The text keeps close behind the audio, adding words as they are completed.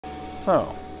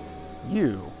So,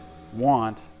 you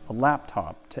want a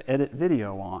laptop to edit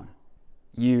video on.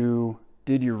 You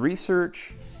did your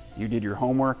research, you did your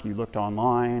homework, you looked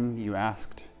online, you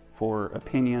asked for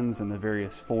opinions in the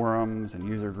various forums and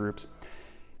user groups,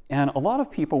 and a lot of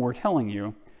people were telling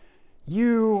you,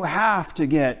 you have to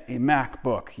get a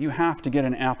MacBook, you have to get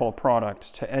an Apple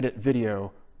product to edit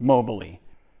video mobily.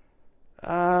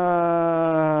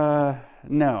 No,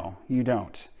 you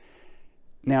don't.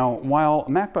 Now, while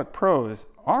MacBook Pros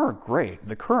are great,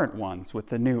 the current ones with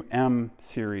the new M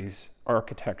series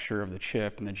architecture of the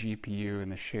chip and the GPU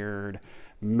and the shared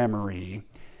memory,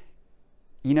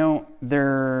 you know,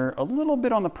 they're a little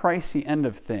bit on the pricey end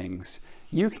of things.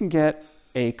 You can get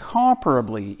a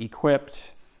comparably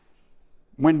equipped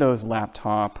Windows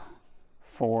laptop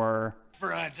for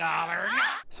 $1.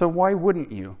 So why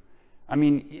wouldn't you? I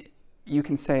mean, you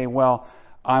can say, well,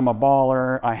 I'm a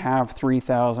baller, I have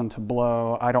 $3,000 to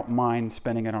blow, I don't mind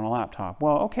spending it on a laptop.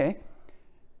 Well, okay,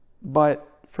 but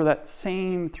for that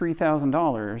same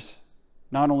 $3,000,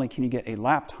 not only can you get a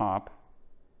laptop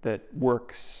that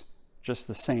works just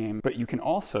the same, but you can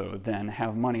also then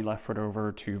have money left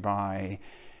over to buy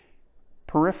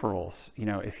peripherals. You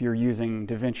know, if you're using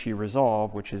DaVinci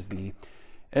Resolve, which is the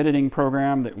editing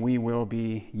program that we will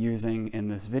be using in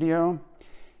this video,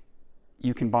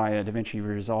 you can buy a DaVinci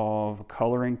Resolve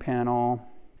coloring panel.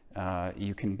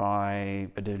 You can buy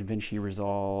a DaVinci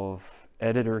Resolve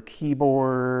editor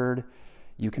keyboard.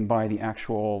 You can buy the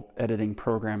actual editing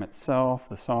program itself,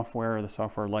 the software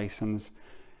license.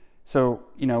 So,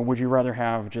 you know, would you rather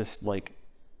have just like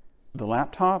the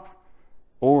laptop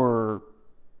or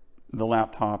the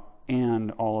laptop and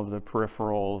all of the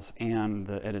peripherals and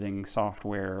the editing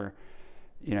software?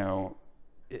 You know,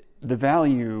 the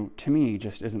value to me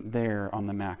just isn't there on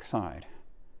the Mac side.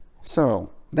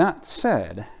 So that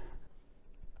said,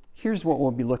 here's what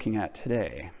we'll be looking at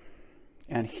today.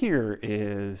 And here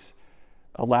is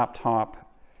a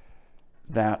laptop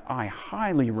that I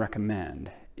highly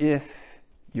recommend if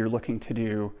you're looking to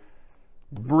do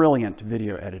brilliant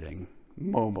video editing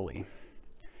mobily.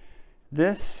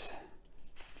 This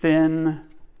thin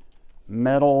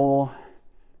metal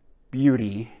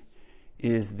beauty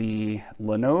is the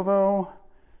Lenovo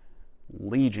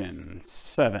Legion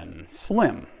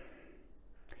Slim.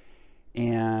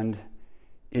 And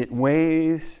it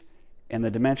weighs, and the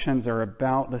dimensions are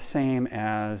about the same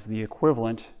as the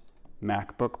equivalent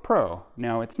MacBook Pro.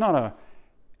 Now, it's not a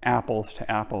apples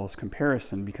to apples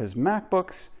comparison because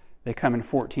MacBooks, they come in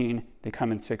 14, they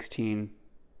come in 16,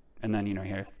 and then, you know,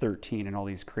 you have 13 and all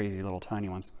these crazy little tiny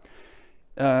ones.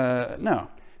 No,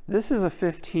 this is a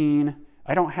 15.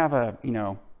 I don't have a, you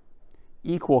know,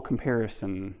 equal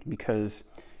comparison because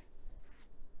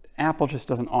Apple just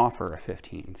doesn't offer a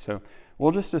 15. So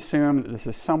we'll just assume that this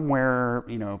is somewhere,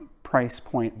 you know, price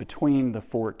point between the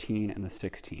 14 and the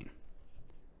 16.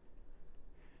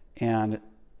 And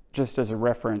just as a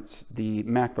reference, the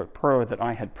MacBook Pro that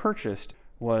I had purchased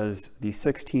was the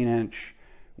 16-inch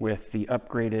with the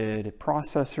upgraded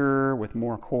processor with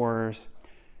more cores,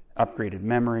 upgraded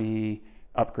memory,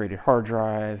 upgraded hard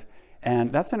drive.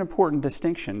 And that's an important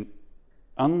distinction.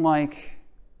 Unlike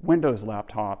Windows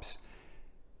laptops,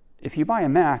 if you buy a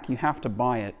Mac, you have to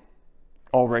buy it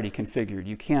already configured.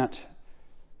 You can't,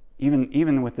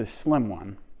 even with this slim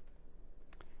one,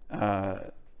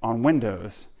 on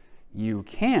Windows, you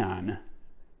can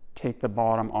take the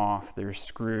bottom off. There's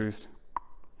screws.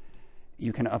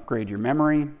 You can upgrade your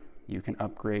memory. You can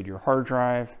upgrade your hard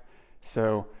drive.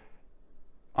 So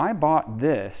I bought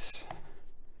this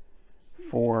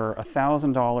for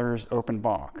 $1,000 open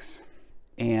box,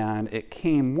 and it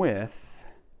came with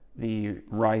the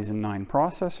Ryzen 9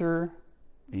 processor,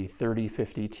 the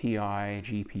 3050 Ti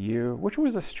GPU, which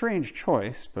was a strange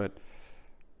choice, but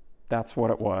that's what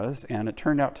it was, and it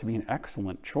turned out to be an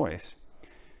excellent choice.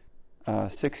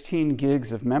 16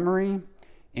 gigs of memory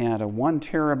and a 1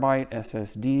 terabyte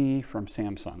SSD from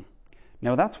Samsung.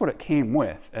 Now that's what it came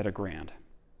with at $1,000.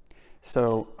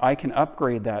 So I can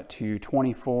upgrade that to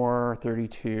 24,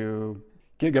 32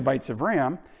 gigabytes of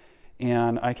RAM,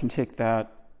 and I can take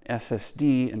that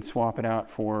SSD and swap it out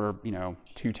for, you know,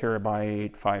 2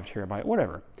 terabyte, 5 terabyte,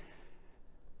 whatever.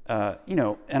 You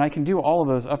know, and I can do all of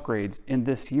those upgrades in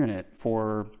this unit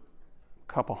for a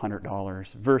couple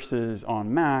 $100 versus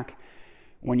on Mac,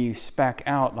 when you spec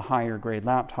out the higher grade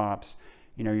laptops,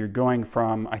 you know, you're going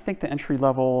from, I think the entry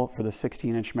level for the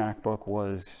 16-inch MacBook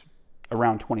was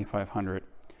around $2,500.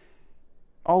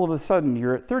 All of a sudden,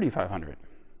 you're at $3,500.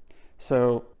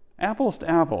 So apples to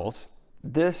apples,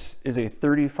 this is a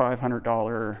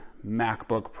 $3,500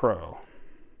 MacBook Pro.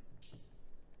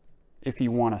 If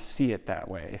you want to see it that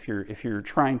way, if you're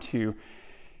trying to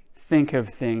think of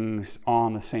things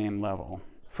on the same level.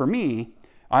 For me,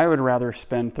 I would rather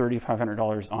spend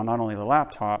 $3,500 on not only the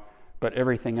laptop, but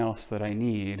everything else that I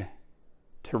need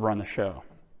to run the show.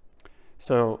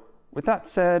 So with that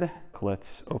said,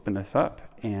 let's open this up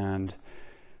and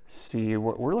see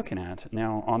what we're looking at.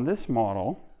 Now on this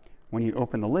model, when you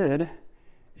open the lid,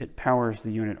 it powers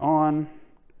the unit on.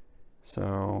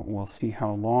 So we'll see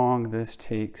how long this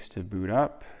takes to boot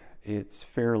up. It's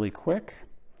fairly quick.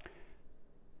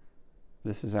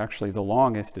 This is actually the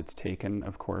longest it's taken.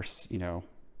 Of course, you know,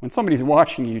 when somebody's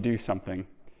watching you do something,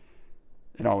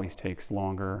 it always takes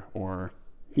longer or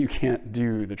you can't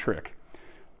do the trick.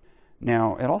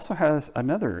 Now, it also has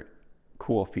another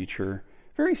cool feature,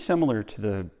 very similar to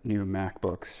the new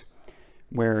MacBooks,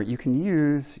 where you can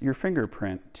use your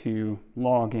fingerprint to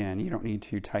log in. You don't need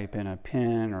to type in a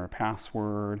PIN or a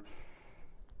password.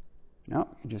 No,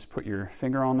 you just put your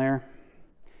finger on there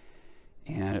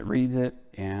and it reads it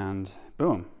and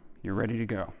boom, you're ready to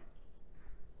go.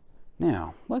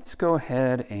 Now, let's go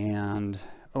ahead and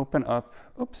open up,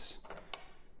 oops.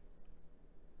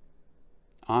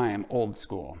 I am old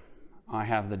school. I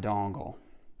have the dongle.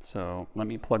 So let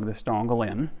me plug this dongle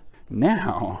in.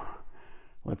 Now,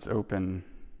 let's open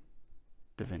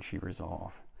DaVinci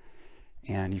Resolve.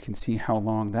 And you can see how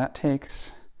long that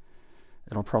takes.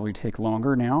 It'll probably take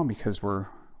longer now because we're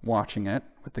watching it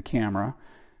with the camera.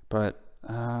 But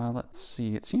let's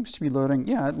see, it seems to be loading.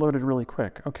 Yeah, it loaded really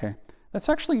quick. Okay, that's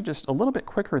actually just a little bit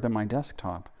quicker than my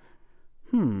desktop.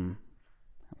 I wonder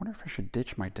if I should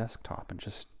ditch my desktop and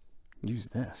just use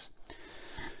this.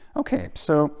 Okay,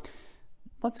 so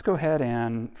let's go ahead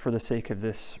and, for the sake of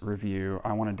this review,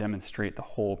 I want to demonstrate the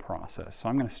whole process. So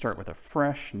I'm going to start with a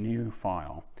fresh new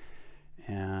file.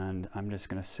 And I'm just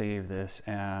going to save this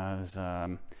as,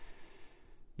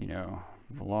 you know,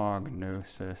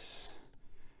 VLOGNOSIS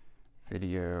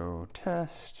video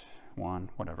test 1,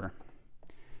 whatever.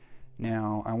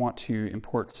 Now I want to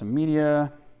import some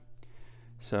media.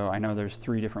 So I know there's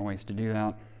 3 different ways to do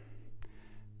that,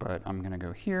 but I'm going to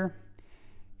go here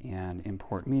and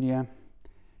import media.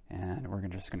 And we're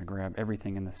just going to grab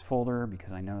everything in this folder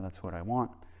because I know that's what I want.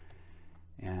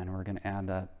 And we're going to add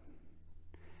that.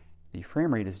 The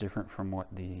frame rate is different from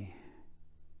what the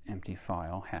empty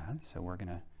file had, so we're going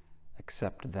to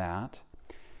accept that.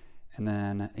 And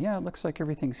then, yeah, it looks like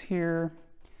everything's here.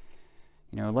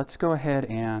 You know, let's go ahead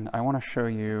and I want to show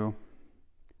you,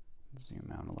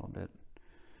 zoom out a little bit.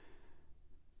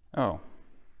 Oh,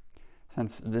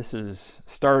 since this is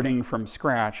starting from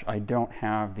scratch, I don't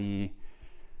have the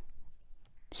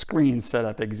screen set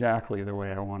up exactly the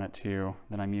way I want it to,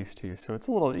 that I'm used to. So it's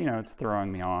a little, you know, it's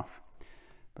throwing me off.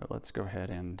 But let's go ahead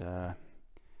and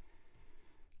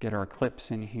get our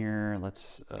clips in here.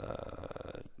 Let's,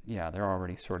 yeah, they're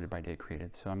already sorted by date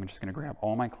created. So I'm just going to grab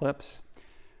all my clips.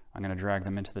 I'm going to drag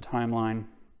them into the timeline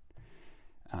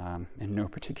in no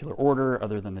particular order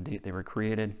other than the date they were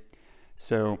created.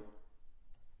 So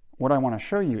what I want to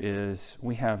show you is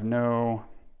we have no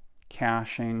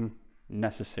caching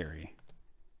necessary.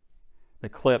 The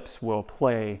clips will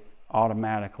play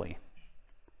automatically.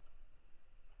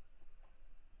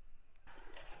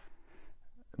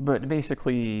 But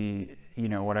basically, you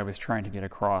know, what I was trying to get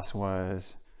across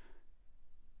was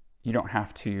you don't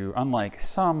have to, unlike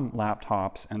some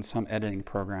laptops and some editing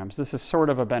programs, this is sort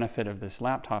of a benefit of this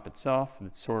laptop itself,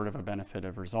 it's sort of a benefit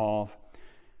of Resolve,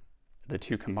 the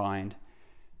two combined.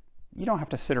 You don't have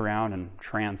to sit around and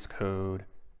transcode,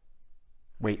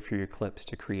 wait for your clips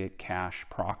to create cache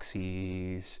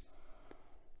proxies.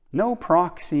 No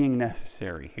proxying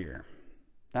necessary here.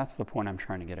 That's the point I'm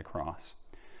trying to get across.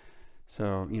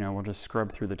 So, you know, we'll just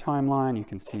scrub through the timeline. You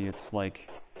can see it's like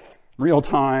real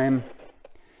time.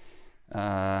 If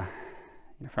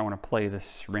I want to play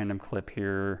this random clip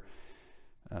here,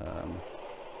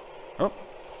 oh,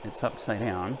 it's upside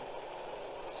down.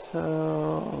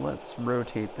 So let's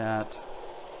rotate that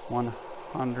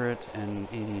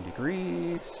 180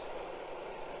 degrees.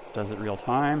 Does it real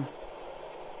time.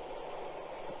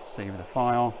 Save the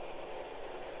file.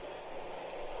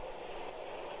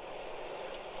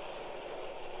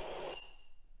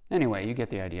 Anyway, you get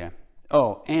the idea.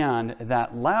 Oh, and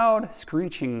that loud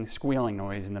screeching, squealing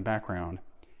noise in the background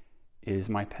is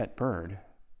my pet bird,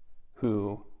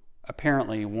 who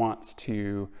apparently wants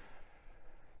to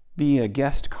be a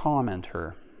guest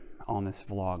commenter on this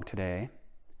vlog today.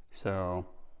 So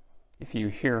if you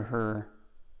hear her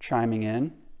chiming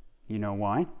in, you know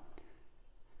why.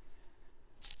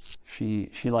 She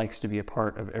likes to be a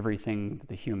part of everything that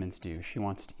the humans do. She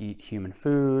wants to eat human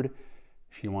food.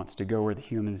 She wants to go where the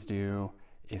humans do.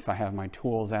 If I have my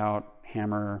tools out,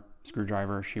 hammer,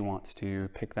 screwdriver, she wants to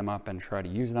pick them up and try to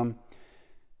use them.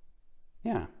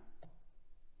 yeah,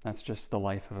 that's just the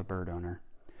life of a bird owner.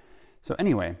 So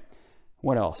anyway,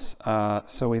 what else?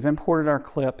 So we've imported our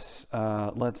clips.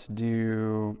 Let's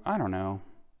do, I don't know.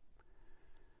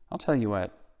 I'll tell you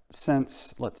what,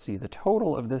 since, let's see, the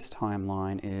total of this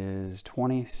timeline is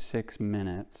 26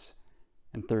 minutes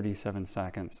and 37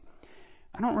 seconds.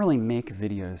 I don't really make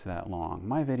videos that long.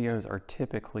 My videos are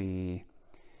typically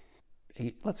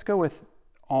let's go with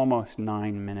almost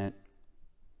 9-minute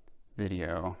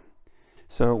video.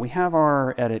 So we have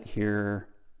our edit here,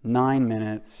 9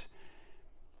 minutes,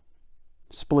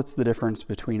 splits the difference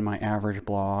between my average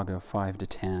blog of 5 to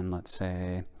 10, let's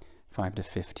say, 5 to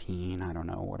 15, I don't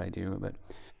know what I do, but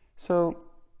so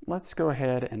let's go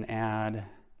ahead and add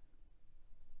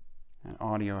an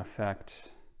audio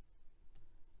effect.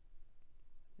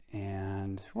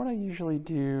 And what I usually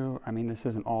do, I mean, this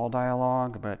isn't all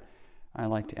dialogue, but I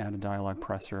like to add a dialogue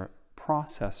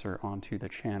processor onto the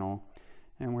channel,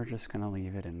 and we're just going to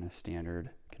leave it in the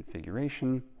standard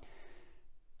configuration.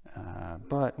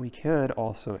 But we could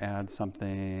also add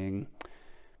something,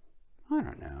 I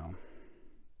don't know,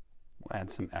 we'll add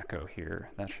some echo here.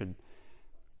 That should,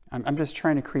 I'm just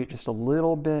trying to create just a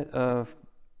little bit of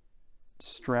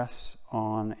stress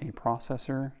on a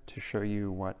processor to show you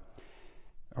what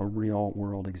a real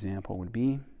world example would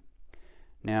be.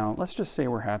 Now, let's just say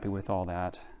we're happy with all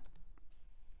that.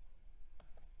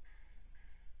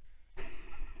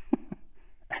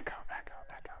 Echo, echo,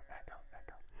 echo, echo,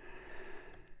 echo.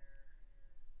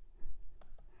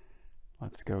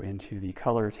 Let's go into the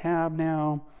color tab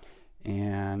now,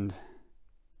 and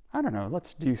I don't know,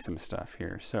 let's do some stuff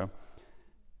here. So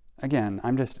again,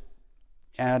 I'm just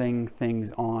adding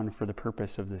things on for the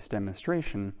purpose of this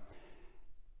demonstration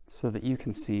so that you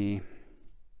can see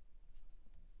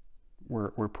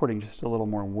we're putting just a little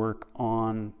more work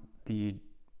on the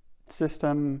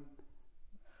system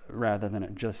rather than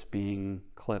it just being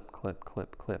clip, clip,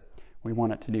 clip, clip. We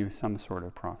want it to do some sort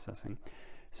of processing.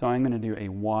 So I'm going to do a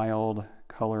wild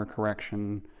color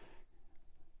correction,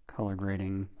 color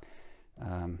grading,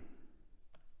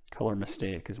 color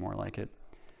mistake is more like it.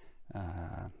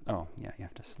 Oh, yeah, you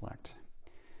have to select.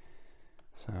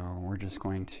 So we're just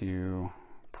going to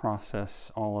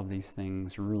process all of these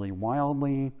things really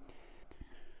wildly.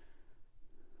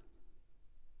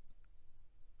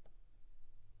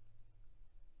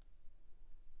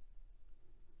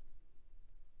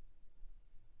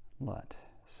 LUT.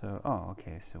 So, oh,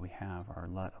 okay, so we have our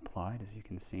LUT applied, as you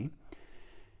can see.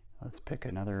 Let's pick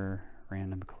another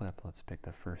random clip. Let's pick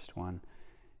the first one.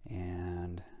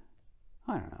 And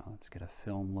I don't know, let's get a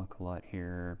film look LUT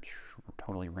here.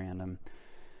 Totally random.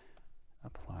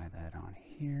 Apply that on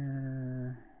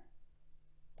here.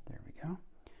 There we go.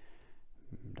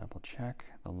 Double check.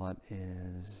 The LUT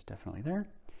is definitely there.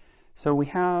 So we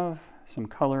have some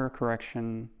color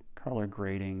correction, color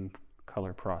grading,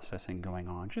 color processing going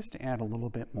on, just to add a little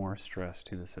bit more stress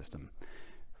to the system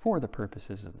for the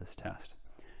purposes of this test.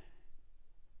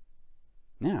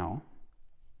 Now,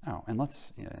 oh, and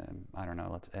let's, I don't know,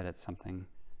 let's edit something.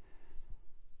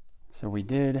 So we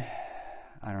did,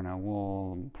 I don't know,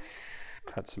 we'll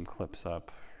cut some clips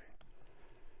up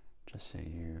just so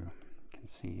you can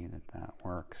see that that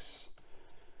works.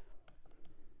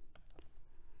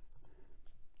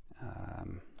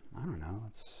 I don't know,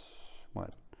 let's,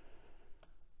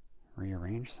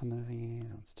 rearrange some of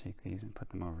these. Let's take these and put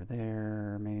them over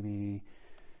there, maybe.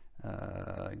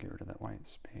 Get rid of that white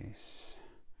space.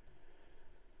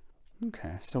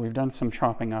 Okay, so we've done some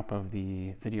chopping up of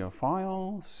the video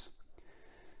files.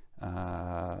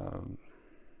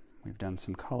 We've done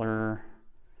some color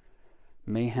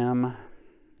mayhem.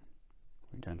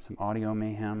 We've done some audio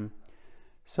mayhem.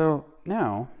 So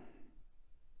now,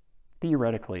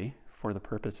 theoretically, for the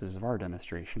purposes of our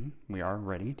demonstration, we are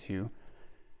ready to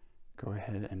go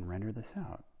ahead and render this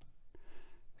out.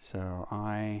 So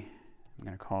I'm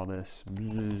going to call this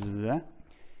and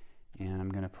I'm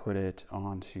going to put it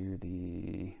onto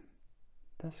the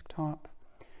desktop,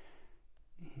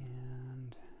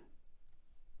 and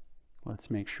let's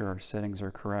make sure our settings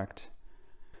are correct.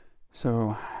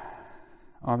 So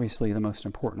obviously the most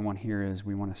important one here is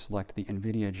we want to select the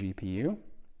NVIDIA GPU,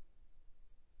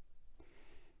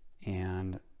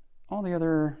 and all the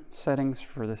other settings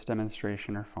for this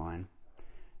demonstration are fine.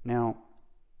 Now,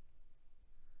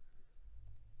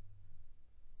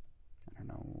 I don't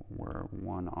know, we're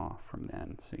one off from the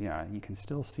end. So yeah, you can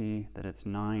still see that it's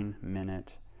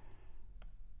 9-minute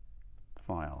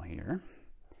file here.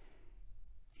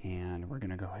 And we're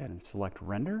going to go ahead and select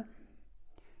render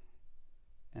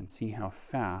and see how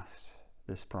fast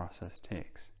this process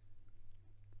takes.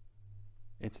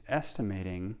 It's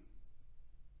estimating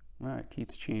well, it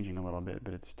keeps changing a little bit,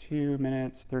 but it's 2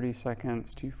 minutes, 30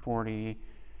 seconds, 240,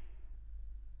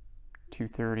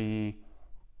 230.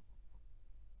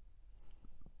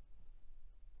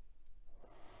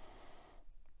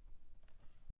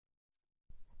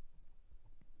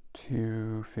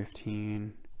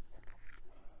 215.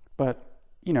 But,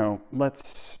 you know,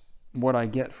 what I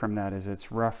get from that is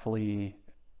it's roughly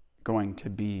going to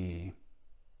be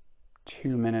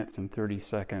 2 minutes and 30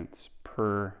 seconds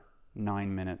per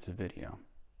 9 minutes of video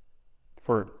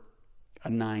for a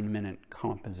 9-minute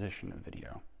composition of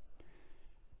video.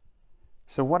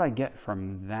 So what I get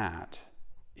from that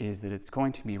is that it's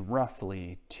going to be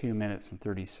roughly 2 minutes and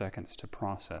 30 seconds to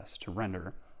process, to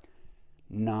render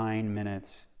 9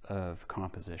 minutes of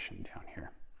composition down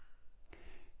here.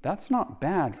 That's not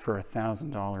bad for a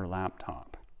 $1,000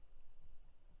 laptop.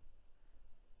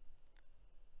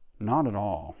 Not at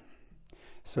all.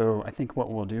 So I think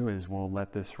what we'll do is we'll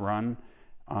let this run.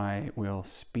 I will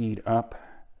speed up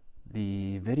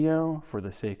the video for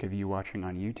the sake of you watching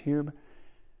on YouTube,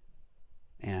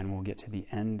 and we'll get to the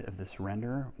end of this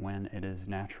render when it is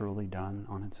naturally done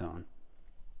on its own.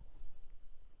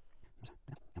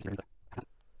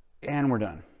 And we're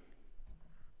done.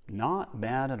 Not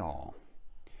bad at all.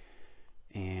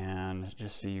 And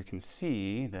just so you can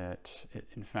see that it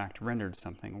in fact rendered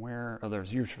something where, oh,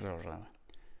 there's usually,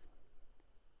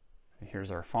 here's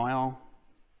our file.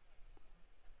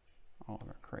 All of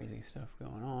our crazy stuff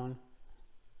going on.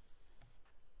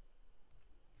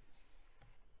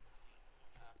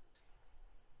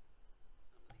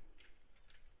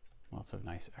 Lots of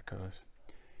nice echoes.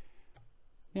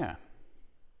 Yeah.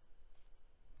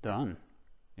 Done.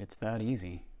 It's that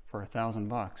easy for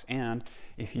 $1,000. And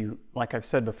if you, like I've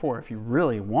said before, if you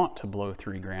really want to blow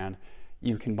 $3 grand,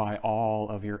 you can buy all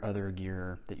of your other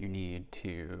gear that you need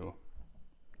to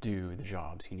do the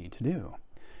jobs you need to do.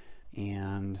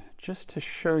 And just to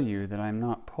show you that I'm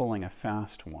not pulling a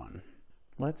fast one,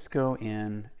 let's go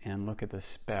in and look at the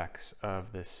specs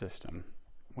of this system.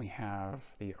 We have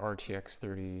the RTX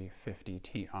 3050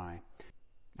 Ti.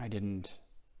 I didn't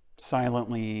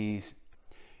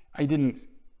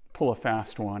pull a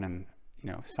fast one and,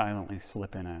 you know, silently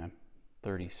slip in a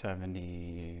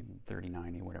 3070,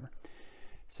 3090, whatever.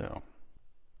 So,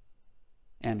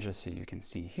 and just so you can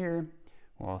see here,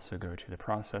 we'll also go to the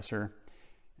processor,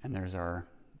 and there's our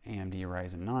AMD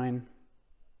Ryzen 9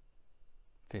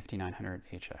 5900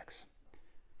 HX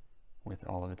with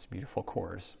all of its beautiful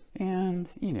cores.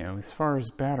 And, you know, as far as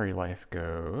battery life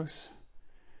goes,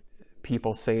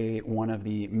 people say one of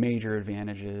the major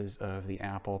advantages of the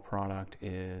Apple product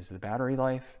is the battery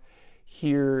life.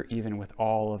 Here, even with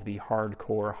all of the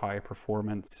hardcore high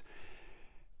performance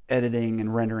editing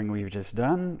and rendering we've just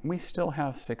done, we still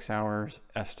have 6 hours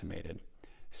estimated.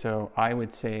 So I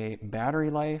would say battery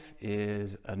life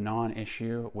is a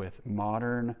non-issue with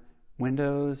modern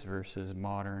Windows versus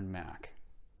modern Mac.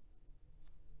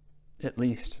 At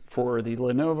least for the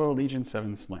Lenovo Legion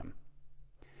Slim.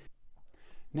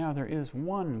 Now there is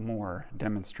one more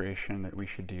demonstration that we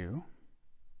should do,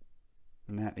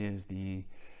 and that is the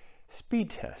speed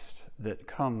test that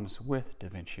comes with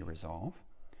DaVinci Resolve.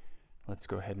 Let's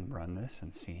go ahead and run this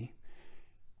and see.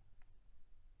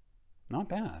 Not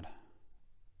bad.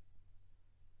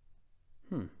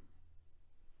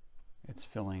 It's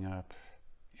filling up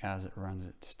as it runs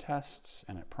its tests,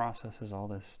 and it processes all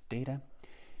this data.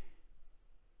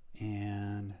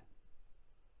 And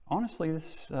honestly,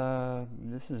 this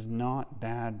is not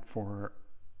bad for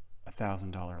a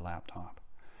 $1,000 laptop.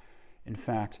 In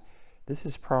fact, this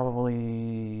is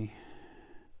probably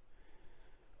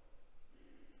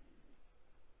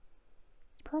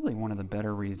one of the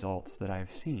better results that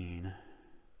I've seen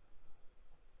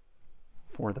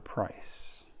for the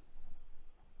price.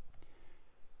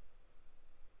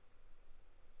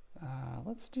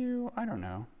 Let's do, I don't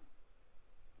know,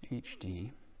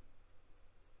 HD.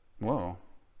 Whoa.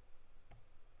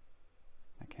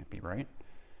 That can't be right.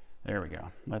 There we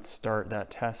go. Let's start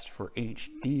that test for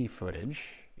HD footage,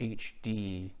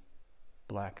 HD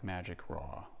Blackmagic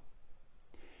RAW.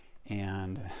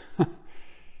 And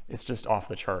it's just off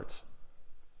the charts.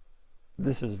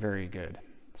 This is very good.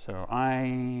 So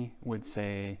I would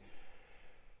say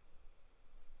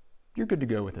you're good to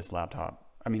go with this laptop.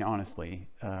 I mean, honestly,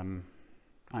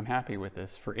 I'm happy with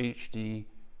this. For HD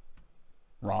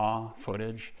RAW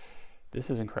footage, this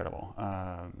is incredible.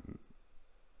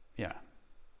 Yeah.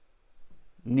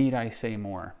 Need I say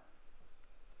more?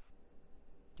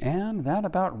 And that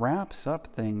about wraps up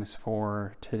things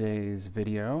for today's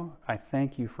video. I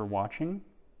thank you for watching.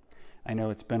 I know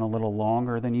it's been a little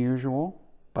longer than usual,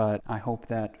 but I hope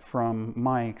that from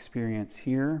my experience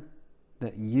here,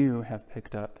 that you have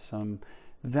picked up some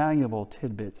valuable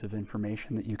tidbits of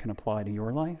information that you can apply to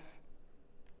your life.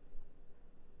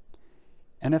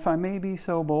 And if I may be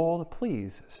so bold,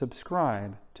 please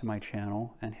subscribe to my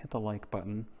channel and hit the like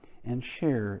button and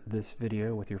share this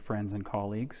video with your friends and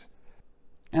colleagues.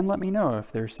 And let me know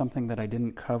if there's something that I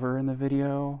didn't cover in the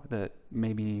video that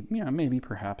maybe, maybe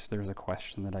perhaps there's a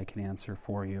question that I can answer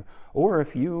for you. Or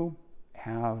if you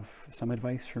have some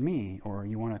advice for me, or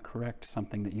you want to correct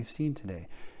something that you've seen today.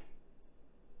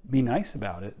 Be nice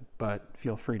about it, but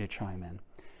feel free to chime in.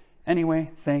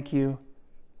 Anyway, thank you.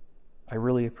 I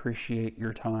really appreciate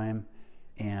your time,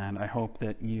 and I hope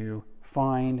that you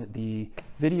find the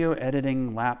video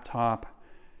editing laptop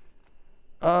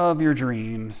of your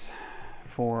dreams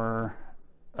for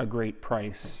a great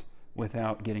price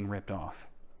without getting ripped off.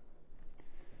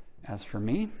 As for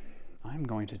me, I'm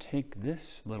going to take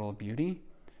this little beauty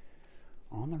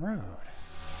on the road.